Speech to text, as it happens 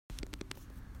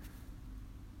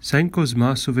Saint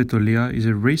Cosmas of Etolia is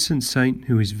a recent saint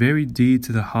who is very dear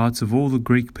to the hearts of all the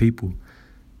Greek people,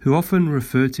 who often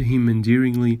refer to him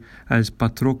endearingly as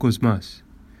Patrokosmas.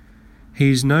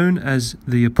 He is known as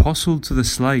the Apostle to the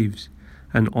slaves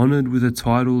and honoured with the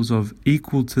titles of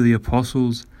Equal to the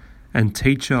Apostles and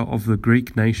Teacher of the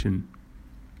Greek nation.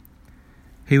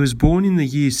 He was born in the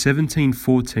year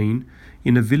 1714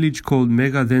 in a village called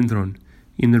Megadendron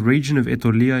in the region of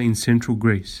Etolia in central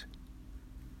Greece.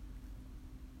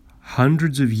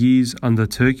 Hundreds of years under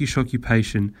Turkish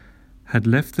occupation had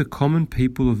left the common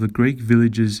people of the Greek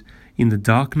villages in the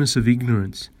darkness of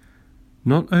ignorance,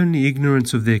 not only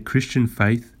ignorance of their Christian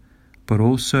faith, but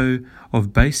also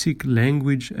of basic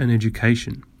language and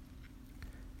education.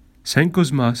 Saint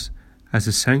Cosmas, as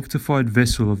a sanctified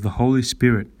vessel of the Holy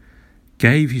Spirit,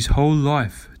 gave his whole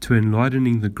life to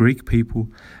enlightening the Greek people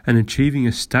and achieving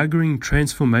a staggering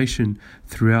transformation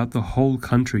throughout the whole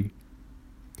country.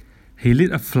 He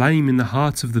lit a flame in the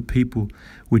hearts of the people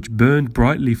which burned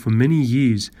brightly for many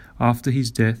years after his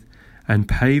death and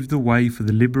paved the way for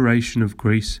the liberation of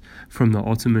Greece from the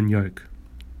Ottoman yoke.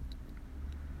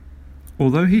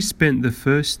 Although he spent the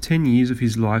first 10 years of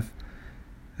his life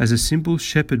as a simple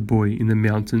shepherd boy in the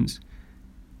mountains,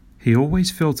 he always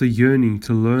felt a yearning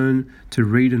to learn to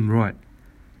read and write,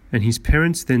 and his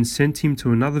parents then sent him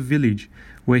to another village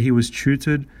where he was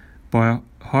tutored by a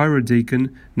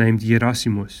hierodeacon named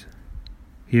Gerasimos.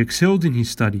 He excelled in his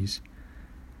studies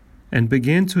and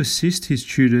began to assist his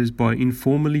tutors by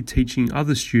informally teaching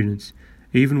other students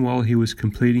even while he was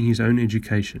completing his own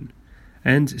education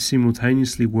and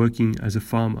simultaneously working as a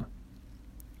farmer.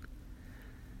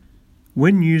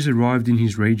 When news arrived in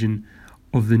his region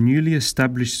of the newly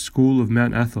established school of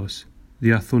Mount Athos,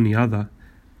 the Athoniada,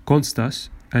 Konstas,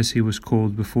 as he was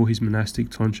called before his monastic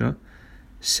tonsure,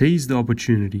 seized the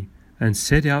opportunity and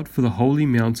set out for the holy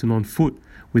mountain on foot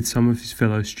with some of his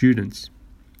fellow students.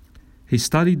 He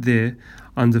studied there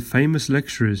under famous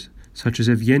lecturers such as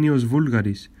Evgenios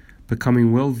Vulgaris,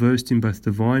 becoming well versed in both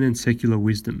divine and secular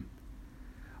wisdom.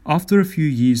 After a few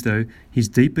years, though, his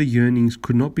deeper yearnings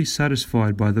could not be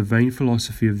satisfied by the vain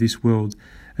philosophy of this world,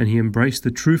 and he embraced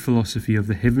the true philosophy of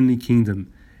the heavenly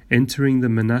kingdom, entering the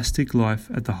monastic life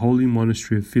at the holy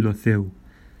monastery of Philotheu.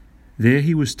 There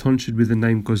he was tonsured with the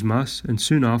name Cosmas and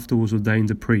soon after was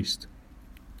ordained a priest.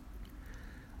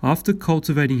 After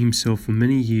cultivating himself for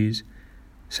many years,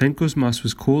 Saint Cosmas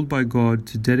was called by God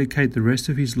to dedicate the rest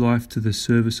of his life to the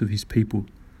service of his people.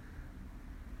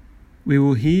 We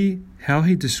will hear how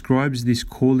he describes this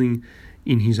calling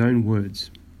in his own words.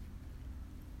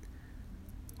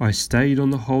 I stayed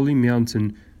on the holy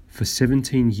mountain for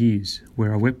 17 years,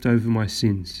 where I wept over my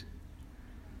sins.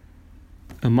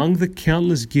 Among the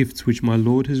countless gifts which my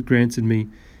Lord has granted me,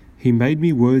 he made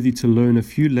me worthy to learn a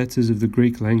few letters of the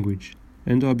Greek language,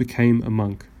 and I became a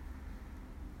monk.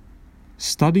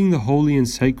 Studying the holy and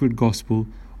sacred gospel,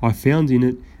 I found in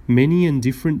it many and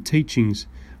different teachings,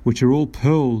 which are all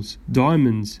pearls,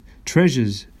 diamonds,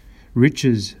 treasures,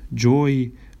 riches,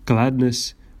 joy,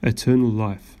 gladness, eternal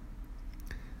life.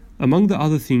 Among the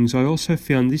other things, I also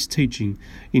found this teaching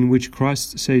in which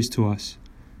Christ says to us,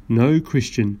 no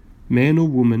Christian, man or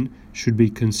woman, should be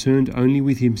concerned only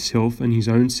with himself and his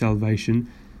own salvation,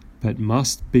 but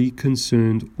must be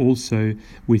concerned also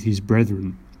with his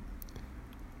brethren.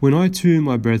 When I too,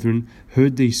 my brethren,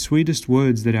 heard these sweetest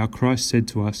words that our Christ said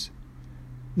to us,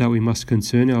 that we must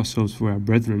concern ourselves for our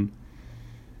brethren,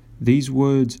 these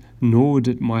words gnawed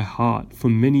at my heart for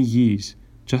many years,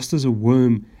 just as a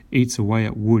worm eats away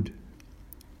at wood.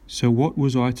 So what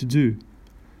was I to do?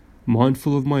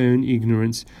 Mindful of my own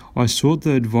ignorance, I sought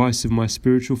the advice of my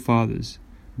spiritual fathers,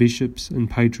 bishops and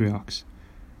patriarchs.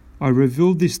 I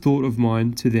revealed this thought of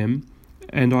mine to them,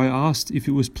 and I asked if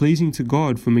it was pleasing to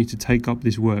God for me to take up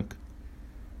this work.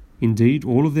 Indeed,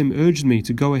 all of them urged me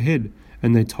to go ahead,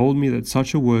 and they told me that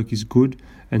such a work is good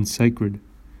and sacred.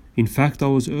 In fact, I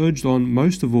was urged on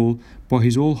most of all by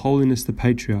His All Holiness the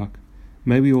Patriarch.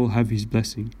 May we all have his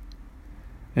blessing.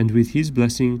 And with his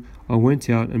blessing, I went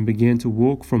out and began to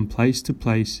walk from place to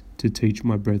place to teach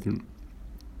my brethren.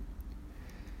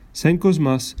 Saint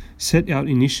Cosmas set out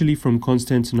initially from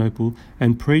Constantinople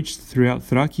and preached throughout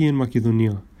Thracia and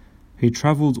Macedonia. He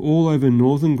travelled all over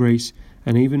northern Greece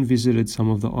and even visited some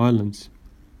of the islands.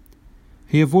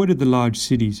 He avoided the large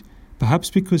cities, perhaps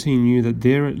because he knew that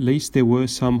there at least there were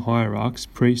some hierarchs,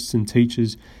 priests and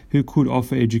teachers who could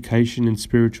offer education and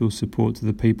spiritual support to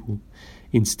the people.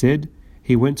 Instead,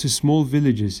 he went to small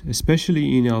villages,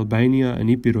 especially in Albania and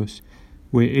Epirus,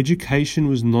 where education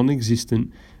was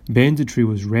non-existent, banditry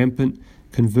was rampant,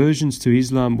 conversions to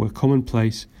Islam were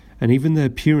commonplace, and even the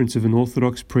appearance of an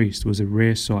Orthodox priest was a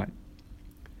rare sight.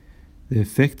 The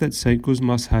effect that St.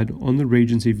 Cosmas had on the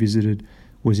regions he visited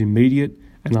was immediate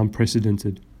and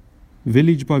unprecedented.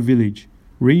 Village by village,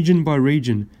 region by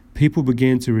region, people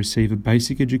began to receive a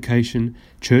basic education,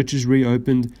 churches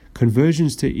reopened,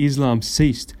 conversions to Islam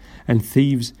ceased, and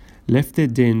thieves left their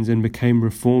dens and became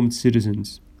reformed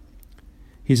citizens.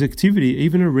 His activity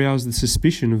even aroused the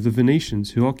suspicion of the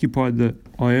Venetians who occupied the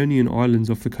Ionian islands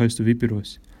off the coast of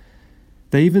Epirus.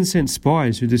 They even sent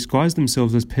spies who disguised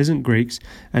themselves as peasant Greeks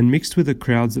and mixed with the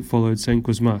crowds that followed St.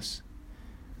 Cosmas.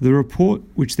 The report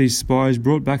which these spies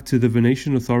brought back to the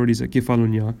Venetian authorities at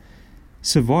Kefalonia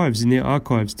survives in their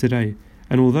archives today,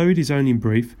 and although it is only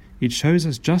brief, it shows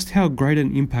us just how great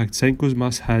an impact St.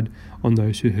 Cosmas had on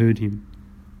those who heard him.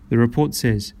 The report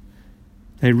says,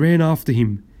 "They ran after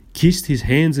him, kissed his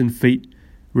hands and feet,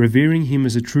 revering him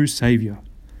as a true saviour.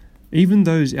 Even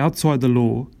those outside the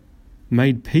law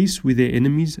made peace with their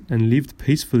enemies and lived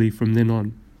peacefully from then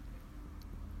on."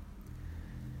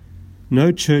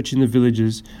 No church in the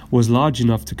villages was large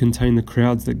enough to contain the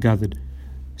crowds that gathered,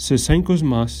 so St.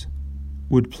 Cosmas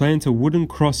would plant a wooden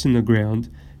cross in the ground,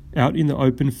 out in the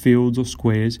open fields or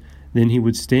squares. Then he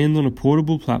would stand on a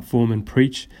portable platform and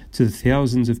preach to the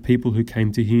thousands of people who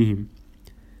came to hear him.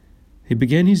 He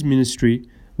began his ministry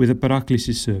with a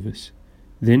paraklesis service.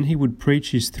 Then he would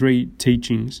preach his 3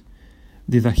 teachings,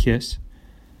 didaches,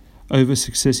 over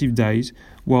successive days,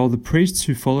 while the priests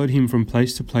who followed him from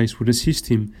place to place would assist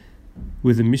him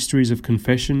with the mysteries of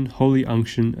confession, holy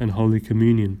unction, and holy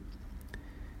communion.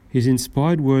 His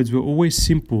inspired words were always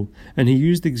simple, and he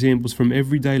used examples from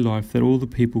everyday life that all the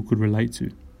people could relate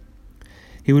to.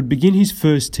 He would begin his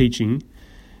first teaching,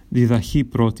 didachi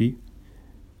proti,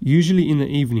 usually in the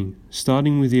evening,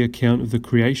 starting with the account of the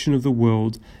creation of the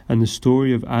world and the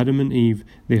story of Adam and Eve,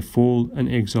 their fall and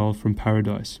exile from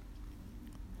paradise.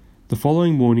 The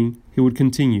following morning, he would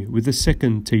continue with the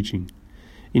second teaching,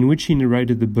 in which he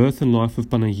narrated the birth and life of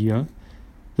Panagia,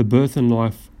 the birth and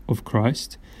life of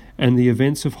Christ, and the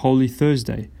events of Holy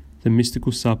Thursday, the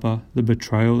mystical supper, the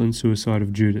betrayal and suicide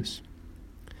of Judas.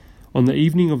 On the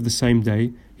evening of the same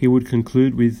day, he would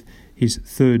conclude with his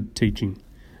third teaching.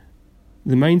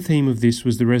 The main theme of this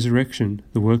was the resurrection,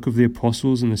 the work of the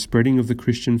apostles and the spreading of the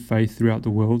Christian faith throughout the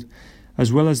world,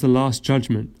 as well as the last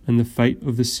judgment and the fate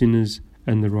of the sinners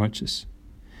and the righteous.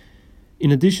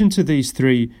 In addition to these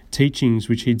 3 teachings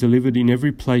which he delivered in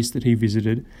every place that he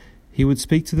visited, he would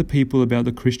speak to the people about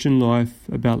the Christian life,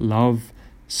 about love,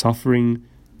 suffering,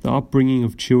 the upbringing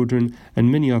of children,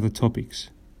 and many other topics.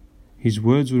 His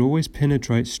words would always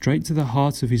penetrate straight to the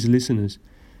hearts of his listeners,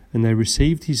 and they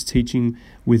received his teaching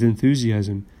with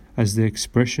enthusiasm as the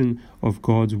expression of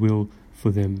God's will for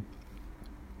them.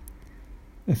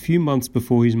 A few months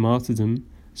before his martyrdom,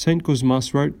 St.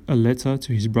 Cosmas wrote a letter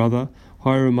to his brother,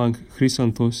 Hieromonk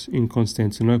Chrysanthos, in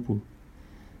Constantinople.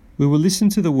 We will listen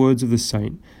to the words of the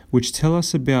saint, which tell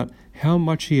us about how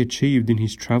much he achieved in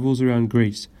his travels around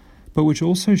Greece, but which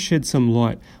also shed some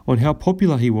light on how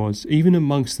popular he was even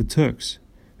amongst the Turks,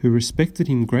 who respected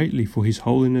him greatly for his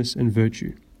holiness and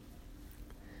virtue.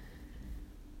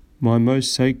 My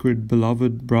most sacred,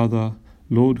 beloved brother,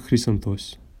 Lord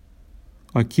Chrysanthos,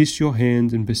 I kiss your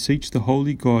hand and beseech the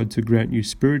Holy God to grant you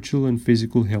spiritual and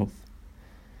physical health.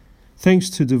 Thanks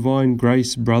to divine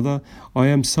grace, brother, I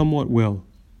am somewhat well,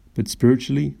 but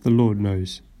spiritually the Lord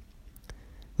knows.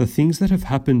 The things that have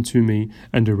happened to me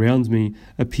and around me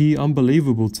appear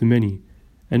unbelievable to many,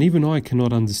 and even I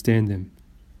cannot understand them.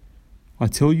 I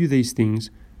tell you these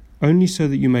things only so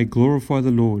that you may glorify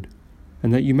the Lord,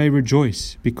 and that you may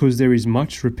rejoice, because there is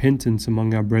much repentance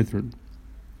among our brethren.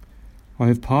 I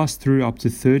have passed through up to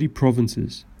 30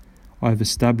 provinces. I have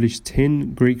established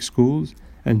 10 Greek schools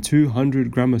and 200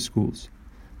 grammar schools,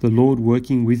 the Lord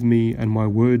working with me and my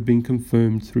word being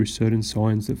confirmed through certain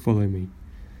signs that follow me.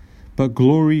 But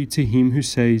glory to him who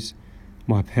says,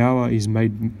 my power is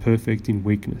made perfect in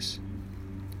weakness.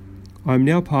 I am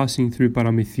now passing through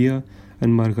Paramithia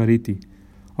and Margariti.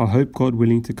 I hope God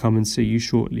willing to come and see you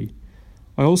shortly.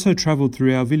 I also travelled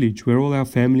through our village, where all our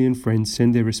family and friends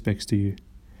send their respects to you.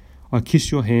 I kiss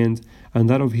your hand and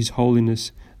that of His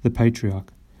Holiness the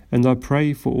Patriarch, and I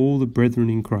pray for all the brethren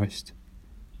in Christ.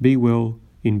 Be well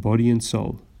in body and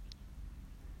soul.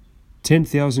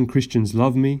 10,000 Christians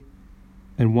love me,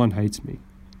 and one hates me.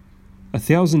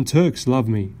 1,000 Turks love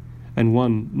me, and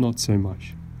one not so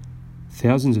much.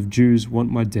 Thousands of Jews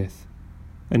want my death,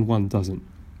 and one doesn't.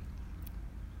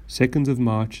 2nd of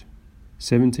March,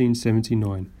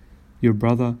 1779. Your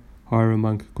brother,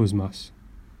 Hieromonk Cosmas.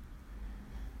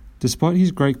 Despite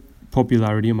his great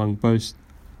popularity among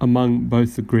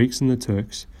both the Greeks and the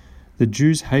Turks, the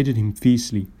Jews hated him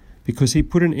fiercely because he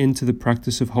put an end to the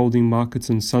practice of holding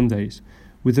markets on Sundays,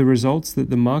 with the results that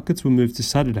the markets were moved to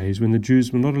Saturdays when the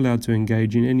Jews were not allowed to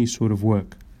engage in any sort of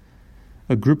work.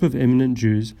 A group of eminent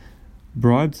Jews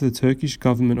bribed the Turkish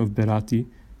government of Berati,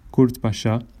 Kurt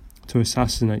Pasha, to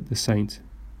assassinate the saint.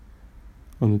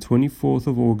 On the 24th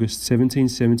of August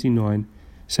 1779,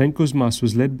 Saint Cosmas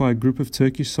was led by a group of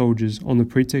Turkish soldiers on the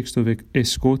pretext of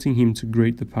escorting him to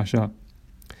greet the Pasha.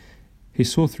 He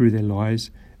saw through their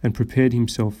lies and prepared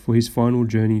himself for his final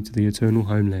journey to the eternal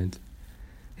homeland.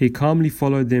 He calmly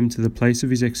followed them to the place of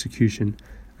his execution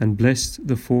and blessed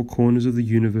the four corners of the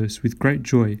universe with great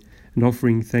joy and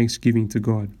offering thanksgiving to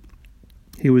God.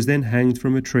 He was then hanged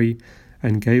from a tree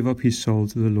and gave up his soul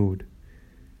to the Lord.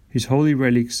 His holy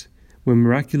relics were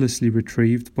miraculously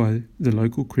retrieved by the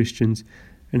local Christians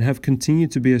and have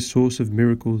continued to be a source of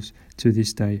miracles to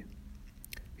this day.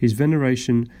 His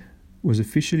veneration was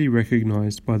officially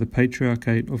recognized by the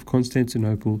Patriarchate of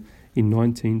Constantinople in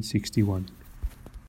 1961.